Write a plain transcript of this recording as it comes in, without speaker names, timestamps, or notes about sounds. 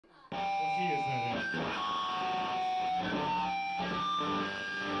key is that in?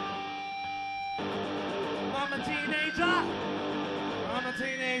 I'm a teenager. I'm a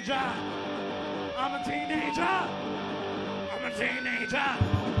teenager. I'm a teenager. I'm a teenager.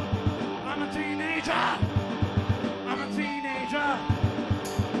 I'm a teenager. I'm a teenager.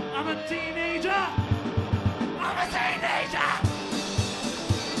 I'm a teenager. I'm a teenager.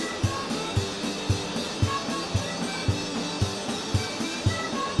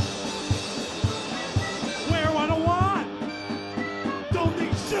 Wear what I want. Don't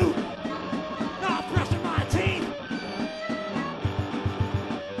need shoot. Not brushing my teeth.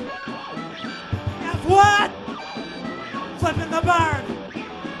 Guess what? Flipping the bird.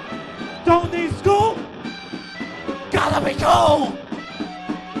 Don't need school. Gotta be cool.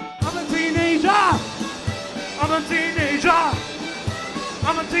 I'm a teenager. I'm a teenager.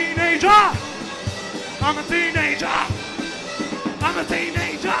 I'm a teenager. I'm a teenager. I'm a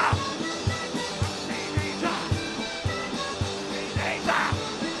teenager.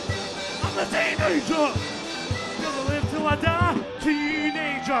 I'm a teenager. Gonna live till I die.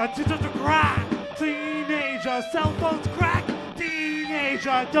 Teenager, teacher to crack. Teenager, cell phones crack.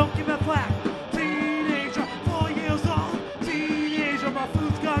 Teenager, don't give a flack. Teenager, 4 years old. Teenager, my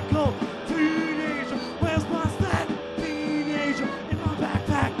food's gone cold. Teenager, where's my snack? Teenager, in my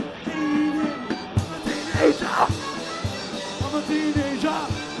backpack. Teenager, I'm a teenager. I'm a teenager.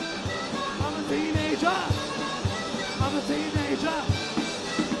 I'm a teenager. I'm a teenager.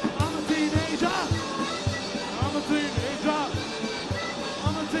 I'm a teenager. I'm a teenager.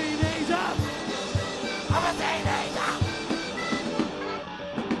 I'm a teenager. I'm a teenager.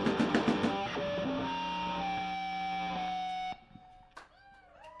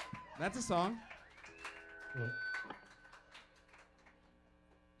 That's a song. Cool.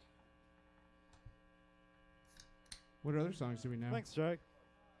 What other songs do we know? Thanks, Jake.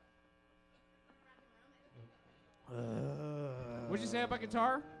 What'd you say about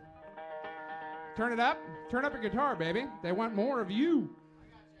guitar? Turn it up. Turn up your guitar, baby. They want more of you.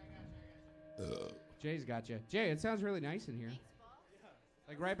 Jay's got you. Jay, it sounds really nice in here.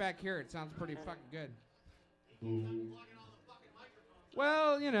 Like right back here, it sounds pretty fucking good. Ooh.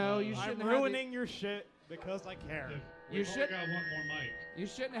 Well, you know, you shouldn't I'm have ruining your shit because I care. You We've should- only got one more mic. You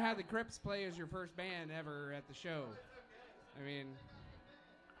shouldn't have had the Crypts play as your first band ever at the show. I mean,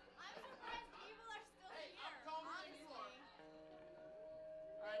 I'm surprised people are still here, honestly.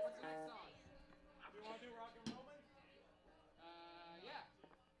 all right, what's the next song? Do you want to do Rock and Roll? Yeah.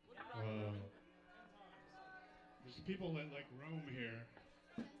 There's people that like roam here.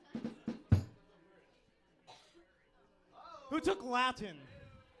 Who took Latin?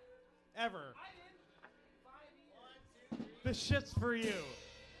 Ever? This shit's for you.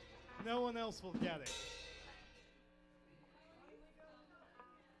 No one else will get it.